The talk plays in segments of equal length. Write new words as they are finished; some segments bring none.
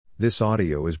This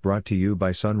audio is brought to you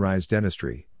by Sunrise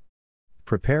Dentistry.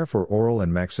 Prepare for oral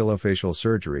and maxillofacial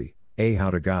surgery, a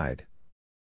how-to guide.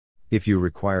 If you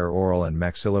require oral and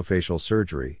maxillofacial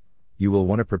surgery, you will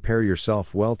want to prepare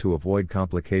yourself well to avoid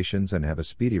complications and have a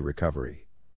speedy recovery.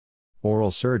 Oral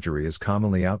surgery is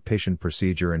commonly outpatient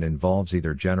procedure and involves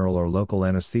either general or local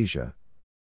anesthesia.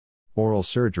 Oral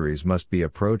surgeries must be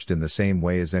approached in the same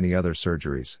way as any other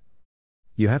surgeries.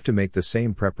 You have to make the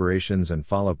same preparations and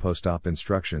follow post-op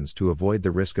instructions to avoid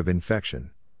the risk of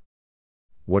infection.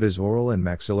 What is oral and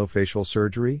maxillofacial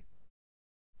surgery?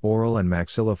 Oral and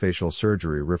maxillofacial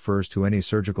surgery refers to any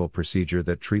surgical procedure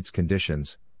that treats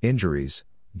conditions, injuries,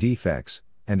 defects,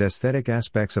 and aesthetic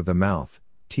aspects of the mouth,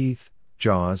 teeth,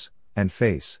 jaws, and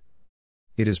face.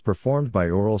 It is performed by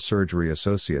oral surgery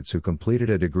associates who completed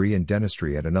a degree in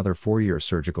dentistry at another 4-year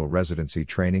surgical residency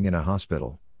training in a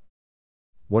hospital.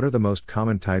 What are the most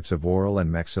common types of oral and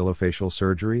maxillofacial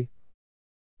surgery?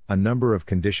 A number of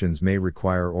conditions may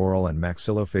require oral and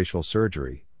maxillofacial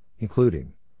surgery,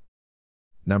 including: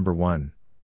 Number 1.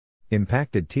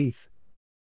 Impacted teeth.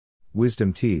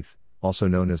 Wisdom teeth, also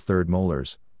known as third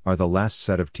molars, are the last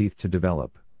set of teeth to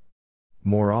develop.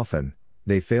 More often,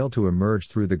 they fail to emerge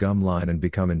through the gum line and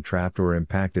become entrapped or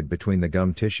impacted between the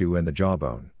gum tissue and the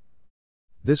jawbone.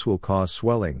 This will cause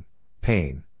swelling,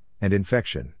 pain, and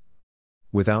infection.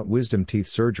 Without wisdom teeth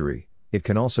surgery, it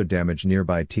can also damage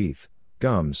nearby teeth,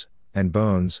 gums, and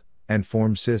bones, and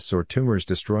form cysts or tumors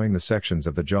destroying the sections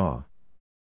of the jaw.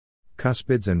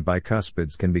 Cuspids and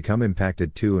bicuspids can become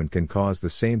impacted too and can cause the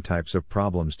same types of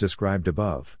problems described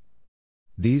above.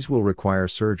 These will require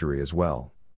surgery as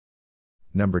well.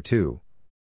 Number 2.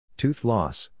 Tooth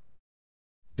loss.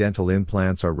 Dental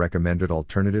implants are recommended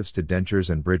alternatives to dentures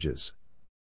and bridges.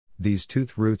 These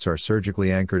tooth roots are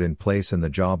surgically anchored in place in the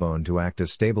jawbone to act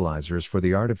as stabilizers for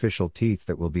the artificial teeth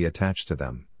that will be attached to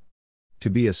them.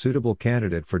 To be a suitable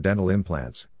candidate for dental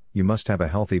implants, you must have a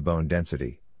healthy bone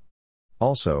density.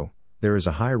 Also, there is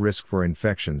a high risk for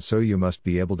infection, so you must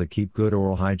be able to keep good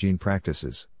oral hygiene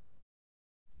practices.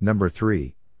 Number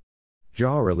 3.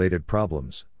 Jaw-related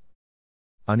problems.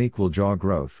 Unequal jaw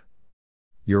growth.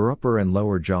 Your upper and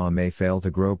lower jaw may fail to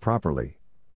grow properly.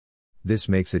 This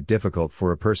makes it difficult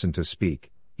for a person to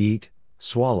speak, eat,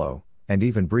 swallow, and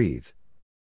even breathe.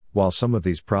 While some of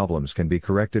these problems can be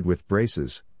corrected with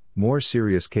braces, more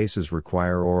serious cases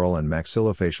require oral and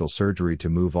maxillofacial surgery to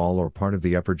move all or part of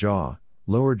the upper jaw,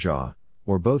 lower jaw,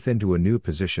 or both into a new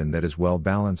position that is well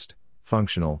balanced,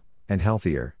 functional, and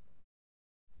healthier.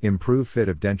 Improve fit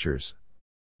of dentures.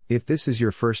 If this is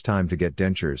your first time to get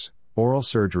dentures, oral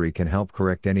surgery can help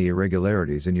correct any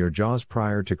irregularities in your jaws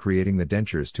prior to creating the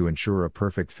dentures to ensure a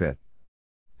perfect fit.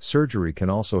 Surgery can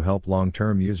also help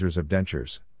long-term users of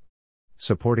dentures.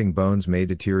 Supporting bones may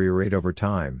deteriorate over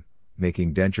time,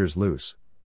 making dentures loose.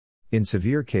 In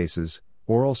severe cases,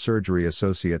 oral surgery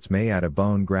associates may add a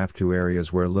bone graft to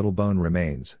areas where little bone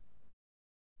remains.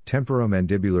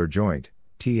 Temporomandibular joint,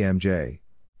 TMJ.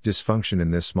 Dysfunction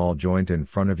in this small joint in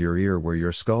front of your ear where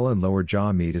your skull and lower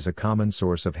jaw meet is a common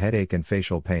source of headache and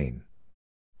facial pain.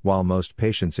 While most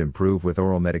patients improve with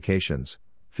oral medications,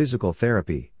 physical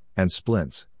therapy, and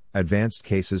splints, advanced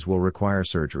cases will require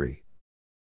surgery.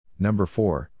 Number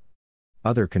 4.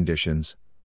 Other conditions.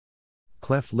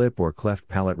 Cleft lip or cleft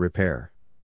palate repair.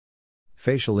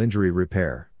 Facial injury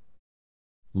repair.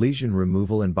 Lesion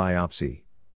removal and biopsy.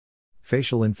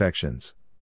 Facial infections.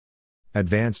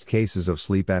 Advanced cases of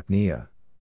sleep apnea.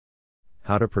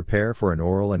 How to prepare for an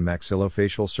oral and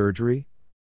maxillofacial surgery?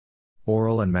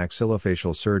 Oral and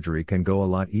maxillofacial surgery can go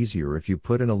a lot easier if you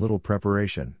put in a little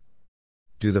preparation.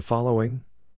 Do the following.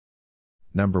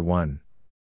 Number 1.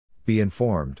 Be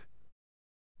informed.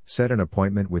 Set an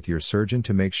appointment with your surgeon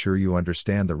to make sure you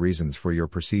understand the reasons for your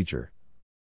procedure.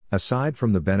 Aside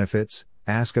from the benefits,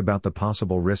 ask about the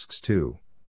possible risks too.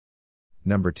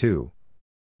 Number 2.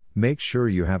 Make sure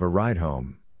you have a ride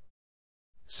home.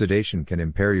 Sedation can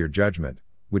impair your judgment,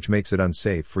 which makes it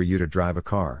unsafe for you to drive a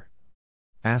car.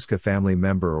 Ask a family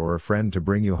member or a friend to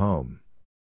bring you home.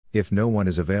 If no one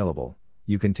is available,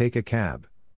 you can take a cab.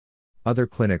 Other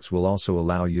clinics will also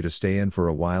allow you to stay in for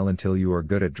a while until you are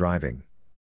good at driving.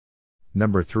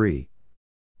 Number 3.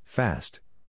 Fast.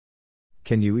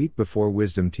 Can you eat before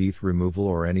wisdom teeth removal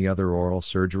or any other oral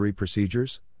surgery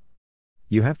procedures?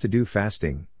 You have to do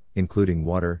fasting, including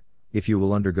water, if you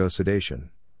will undergo sedation.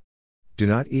 Do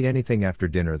not eat anything after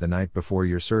dinner the night before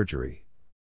your surgery.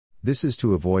 This is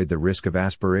to avoid the risk of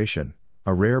aspiration,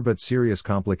 a rare but serious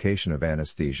complication of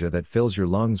anesthesia that fills your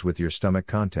lungs with your stomach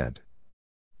content.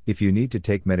 If you need to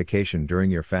take medication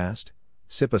during your fast,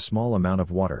 sip a small amount of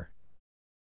water.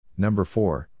 Number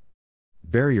 4.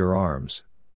 Bare your arms.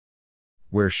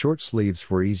 Wear short sleeves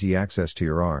for easy access to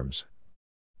your arms.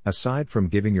 Aside from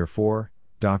giving your 4,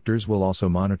 doctors will also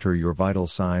monitor your vital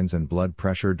signs and blood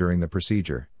pressure during the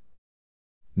procedure.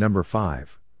 Number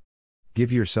 5.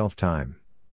 Give yourself time.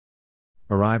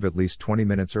 Arrive at least 20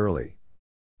 minutes early.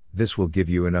 This will give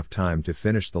you enough time to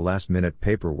finish the last-minute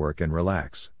paperwork and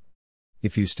relax.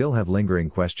 If you still have lingering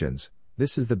questions,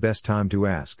 this is the best time to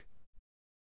ask.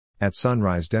 At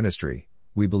Sunrise Dentistry,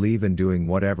 we believe in doing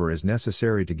whatever is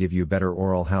necessary to give you better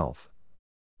oral health.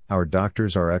 Our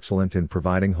doctors are excellent in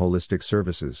providing holistic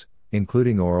services,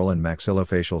 including oral and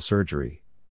maxillofacial surgery.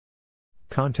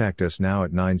 Contact us now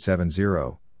at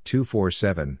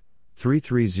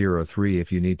 970-247-3303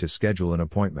 if you need to schedule an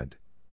appointment.